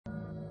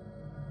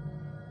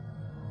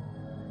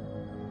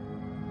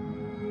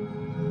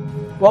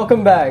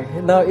Welcome back.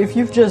 Now, if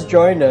you've just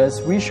joined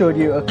us, we showed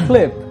you a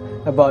clip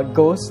about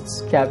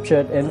ghosts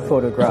captured in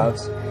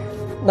photographs.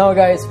 Now,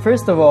 guys,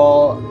 first of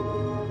all,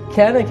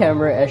 can a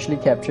camera actually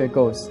capture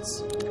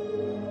ghosts?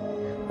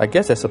 I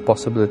guess there's a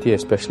possibility,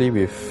 especially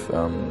with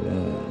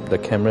the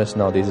cameras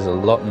nowadays is a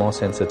lot more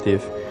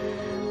sensitive.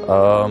 There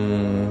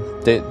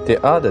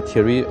are the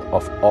theory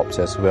of orbs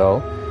as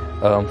well.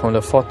 From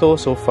the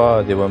photos so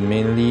far, they were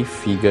mainly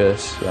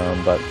figures,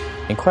 but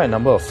in quite a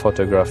number of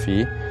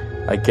photography,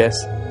 I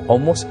guess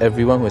almost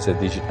everyone has a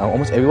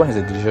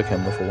digital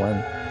camera for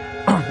one.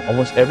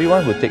 Almost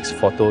everyone who takes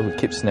photos, who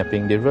keeps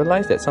snapping, they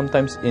realize that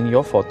sometimes in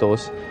your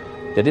photos,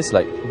 there is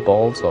like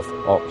balls of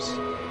orbs,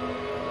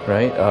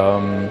 right?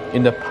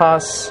 In the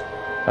past,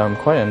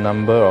 quite a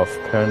number of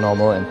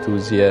paranormal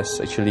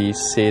enthusiasts actually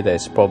say that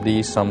it's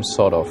probably some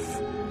sort of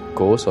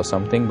ghost or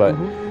something, but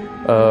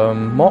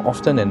more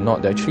often than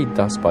not, they're actually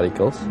dust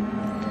particles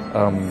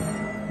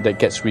that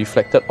gets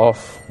reflected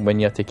off when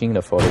you're taking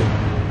the photo.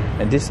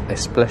 And this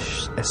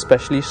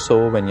especially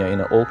so when you're in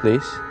an old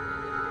place,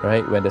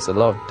 right, where there's a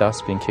lot of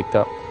dust being kicked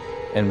up,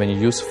 and when you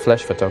use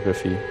flash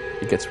photography,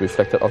 it gets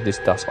reflected off these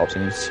dust orbs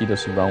and you see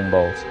those round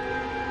balls.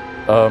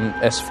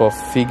 As for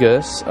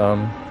figures,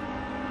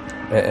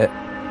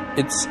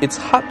 it's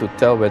hard to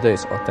tell whether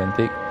it's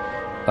authentic,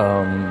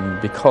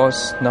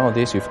 because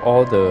nowadays with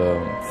all the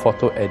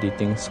photo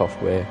editing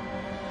software,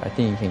 I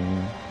think you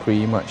can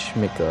pretty much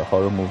make a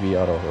horror movie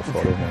out of a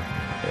photo now.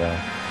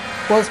 Yeah.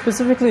 Well,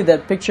 specifically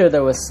that picture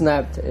that was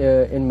snapped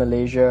in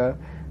Malaysia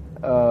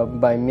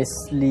by Miss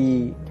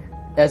Lee,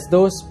 as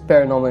those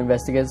paranormal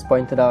investigators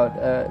pointed out,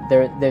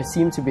 there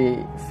seem to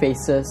be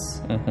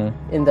faces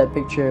in that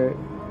picture.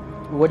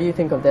 What do you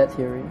think of that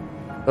theory?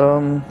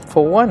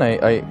 For one,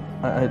 I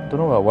don't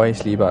know about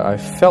Wisely, but I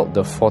felt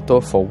the photo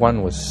for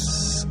one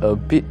was a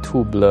bit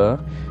too blur,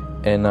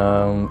 and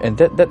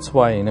that's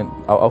why, you know,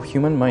 our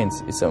human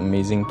minds is an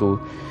amazing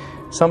tool.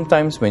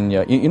 Sometimes when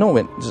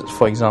when,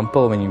 for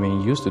example, when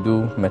you used to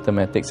do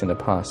mathematics in the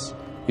past,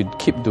 you'd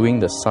keep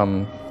doing the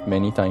sum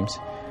many times,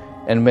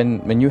 and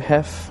when you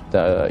have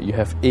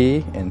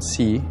A and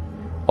C,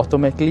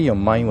 automatically your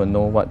mind will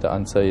know what the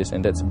answer is,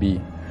 and that's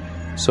B.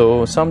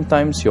 So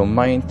sometimes your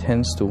mind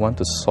tends to want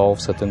to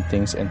solve certain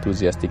things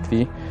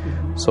enthusiastically.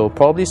 So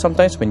probably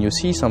sometimes when you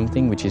see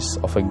something which is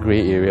of a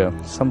grey area,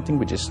 something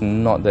which is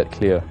not that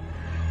clear,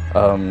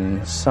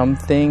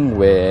 something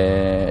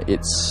where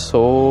it's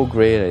so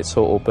grey that it's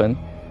so open,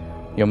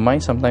 your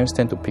mind sometimes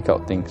tend to pick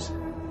out things.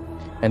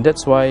 And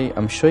that's why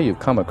I'm sure you've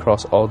come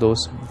across all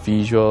those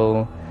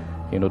visual,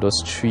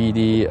 those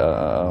 3D,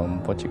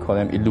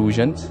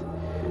 illusions.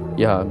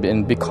 Yeah,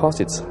 and because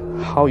it's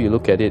how you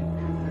look at it,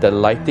 the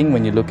lighting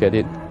when you look at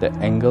it, the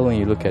angle when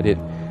you look at it,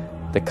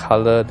 the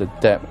color, the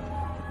depth,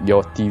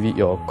 your TV,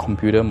 your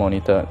computer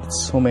monitor,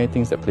 so many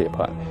things that play a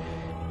part.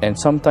 And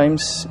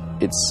sometimes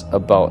it's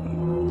about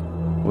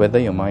whether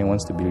your mind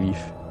wants to believe.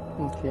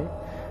 Okay.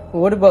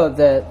 What about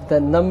the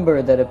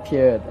number that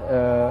appeared,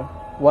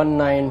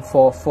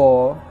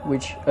 1944,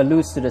 which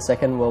alludes to the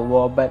Second World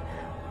War, but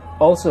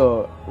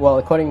also, well,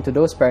 according to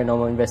those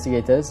paranormal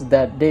investigators,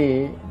 that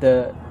day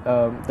the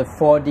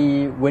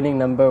 4D winning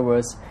number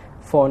was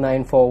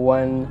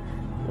 4941.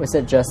 Was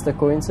that just a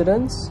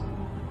coincidence?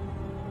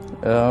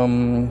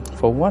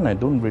 For one, I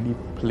don't really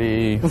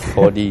play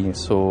 4D,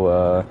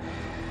 so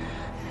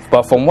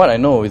but from what I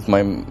know, with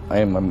my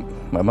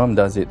mom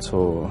does it,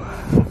 so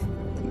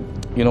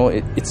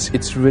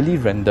it's really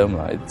random.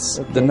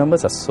 The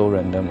numbers are so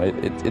random.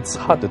 It's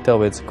hard to tell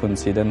whether it's a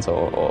coincidence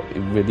or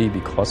really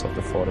because of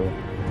the photo.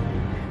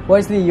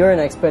 Wisely, you're an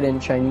expert in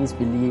Chinese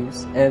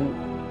beliefs, and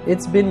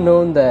it's been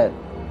known that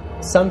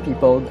some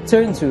people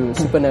turn to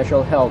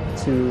supernatural help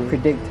to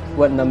predict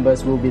what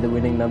numbers will be the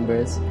winning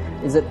numbers.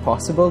 Is it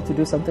possible to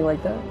do something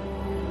like that?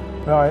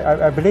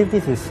 Well, I believe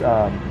this is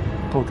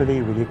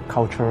totally really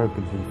cultural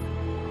belief.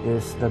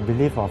 It's the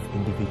belief of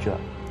individual.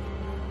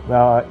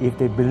 Well, if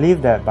they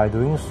believe that by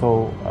doing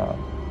so,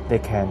 they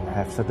can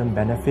have certain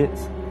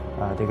benefits,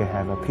 they can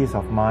have a peace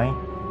of mind,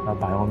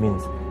 by all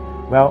means.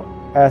 Well,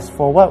 as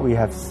for what we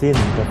have seen,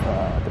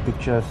 the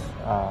pictures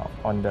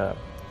on the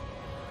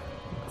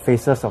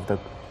faces of the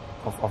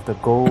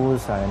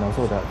ghosts and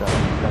also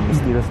the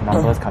mysterious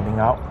numbers coming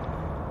out,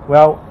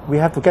 well, we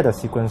have to get the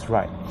sequence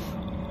right.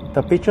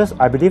 The pictures,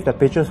 I believe the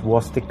pictures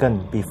was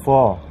taken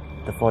before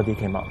the 4D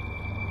came out.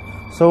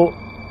 So,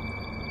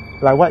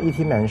 like what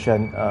E.T.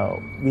 mentioned,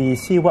 we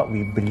see what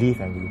we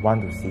believe and we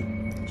want to see,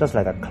 just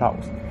like the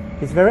clouds.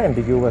 It's very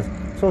ambiguous.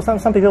 So some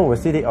people will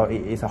see that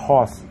it's a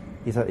horse,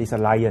 it's a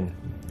lion,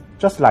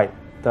 just like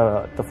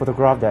the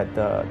photograph that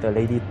the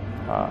lady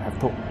have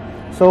took.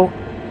 So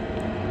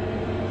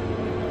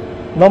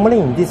normally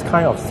in this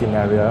kind of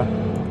scenario,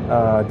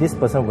 this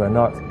person will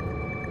not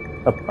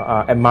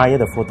admire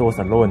the photos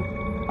alone.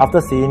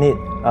 After seeing it,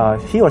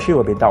 he or she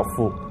will be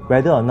doubtful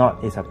whether or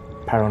not it's a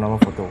paranormal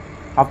photo.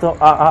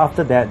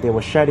 After that, they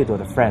will share it with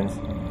the friends,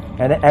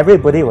 and then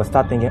everybody will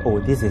start thinking, oh,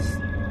 this is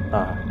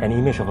an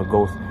image of a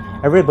ghost.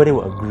 Everybody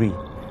will agree,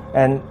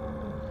 and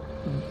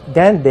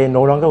then they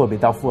no longer will be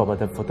doubtful about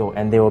the photo,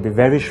 and they will be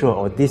very sure,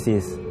 oh, this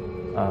is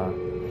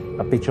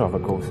a picture of a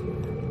ghost.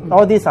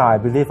 All these are, I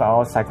believe, are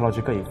all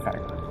psychological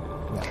effects.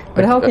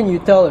 But how can you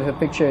tell if a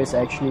picture is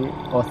actually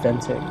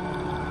authentic?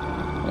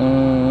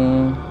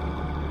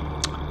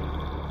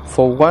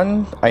 For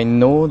one, I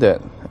know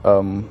that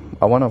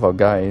one of our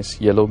guys,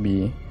 Yellow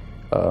Bee,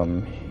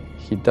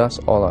 he does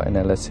all our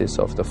analysis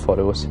of the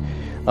photos.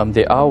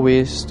 There are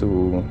ways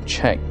to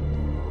check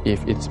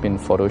if it's been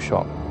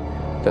photoshopped.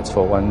 That's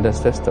for one. That's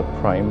the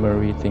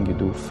primary thing you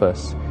do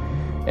first.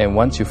 And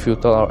once you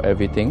filter out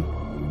everything,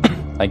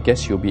 I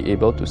guess you'll be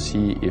able to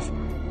see if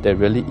there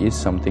really is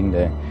something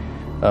there.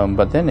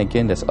 But then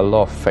again, there's a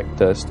lot of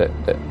factors that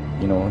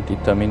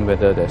determine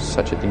whether there's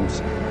such a thing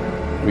as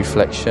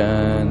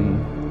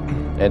reflection,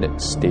 edit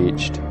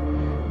staged,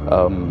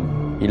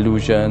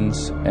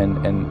 illusions,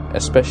 and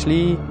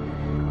especially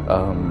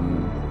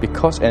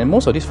because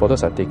most of these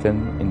photos are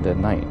taken in the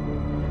night,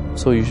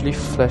 so usually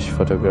flash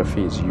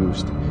photography is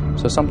used.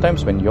 So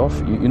sometimes when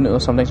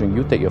sometimes when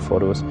you take your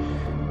photos,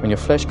 when your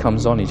flash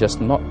comes on, it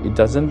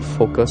doesn't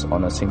focus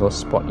on a single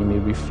spot. It may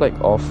reflect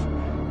off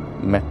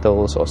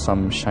metals or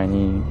some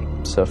shiny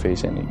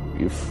surface, and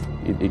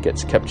it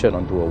gets captured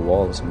onto a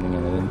wall or something,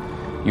 and then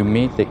you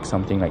may take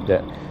something like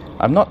that.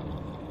 I'm not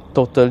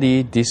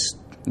totally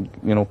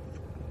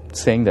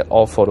saying that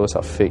all photos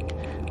are fake.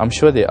 I'm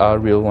sure there are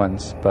real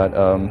ones, but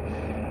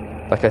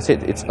like I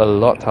said, it's a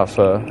lot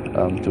tougher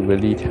to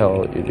really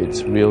tell if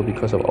it's real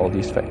because of all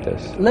these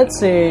factors. Let's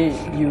say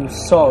you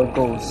saw a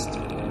ghost.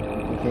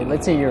 Okay,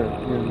 let's say you're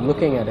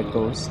looking at a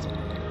ghost.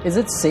 Is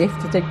it safe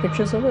to take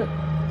pictures of it?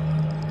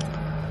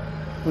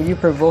 Will you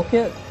provoke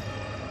it?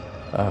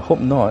 I hope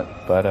not,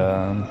 but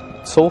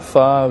so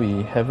far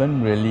we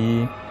haven't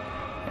really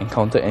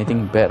encountered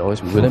anything bad, or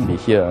else we wouldn't be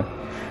here.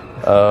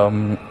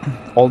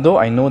 Although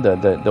I know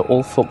that the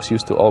old folks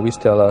used to always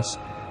tell us,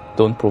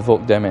 don't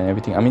provoke them and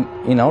everything. I mean,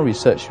 in our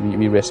research,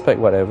 we respect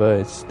whatever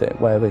is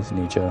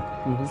nature,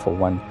 for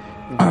one,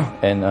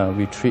 and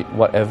we treat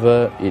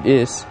whatever it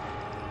is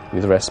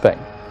with respect,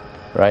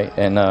 right?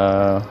 And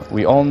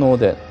we all know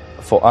that,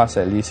 for us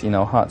at least, in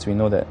our hearts, we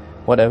know that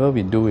whatever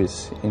we do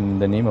is in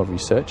the name of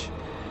research.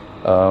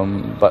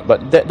 But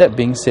that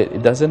being said,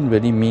 it doesn't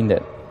really mean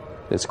that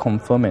it's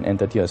confirmed an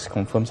entity has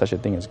confirmed such a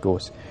thing as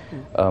ghosts.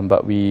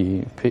 But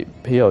we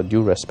pay our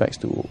due respects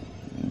to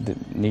the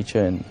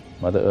nature and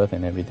Mother Earth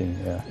and everything.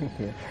 Yeah.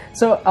 Okay.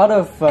 So out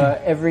of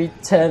every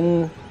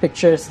 10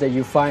 pictures that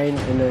you find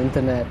in the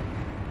internet,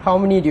 how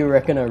many do you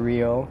reckon are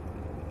real?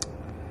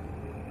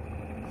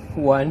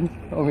 1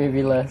 or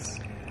maybe less?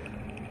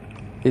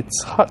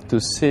 It's hard to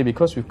say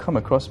because we've come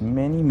across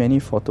many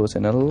photos,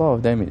 and a lot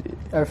of them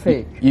are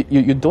fake.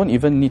 You don't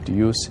even need to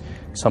use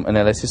some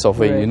analysis of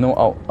it. Right.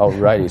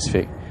 Outright it's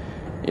fake.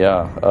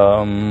 Yeah.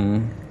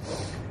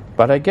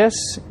 But I guess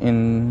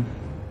in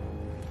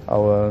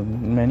our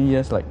many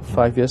years, like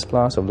 5 years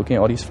plus of looking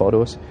at all these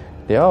photos,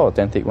 they are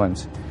authentic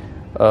ones.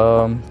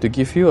 To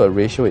give you a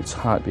ratio, it's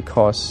hard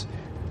because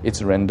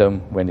it's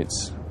random when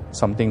it's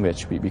something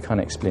which we can't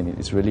explain it.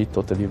 It's really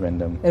totally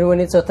random. And when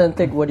it's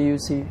authentic, what do you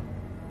see?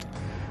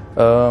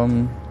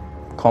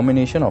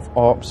 Combination of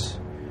orbs,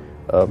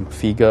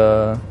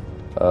 figure,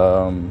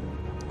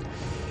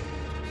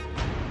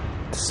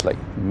 it's like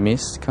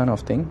mist kind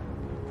of thing.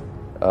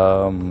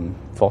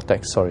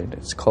 Vortex, sorry,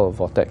 it's called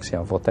vortex.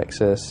 Yeah,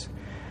 vortexes.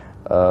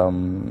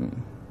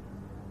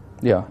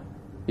 Yeah,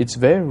 it's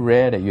very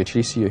rare that you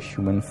actually see a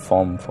human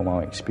form from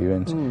our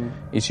experience.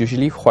 It's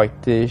usually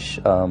whitish.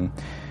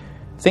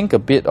 Think a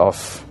bit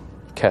of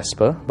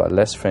Casper, but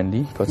less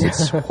friendly because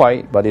it's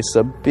white, but it's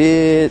a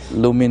bit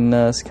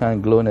luminous,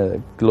 kind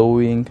of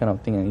glowing kind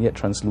of thing, and yet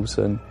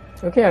translucent.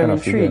 Okay, I'm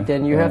intrigued,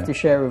 and you have to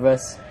share with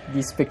us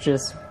these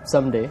pictures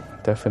someday.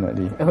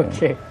 Definitely.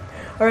 Okay.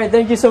 Yeah. All right,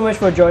 thank you so much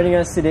for joining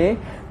us today.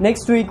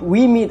 Next week,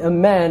 we meet a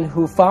man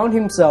who found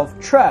himself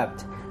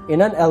trapped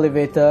in an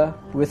elevator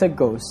with a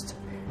ghost.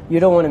 You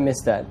don't want to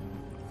miss that.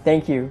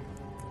 Thank you.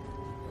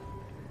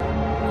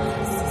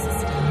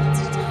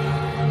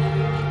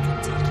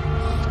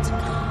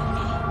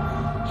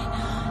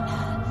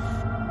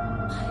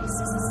 This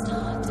is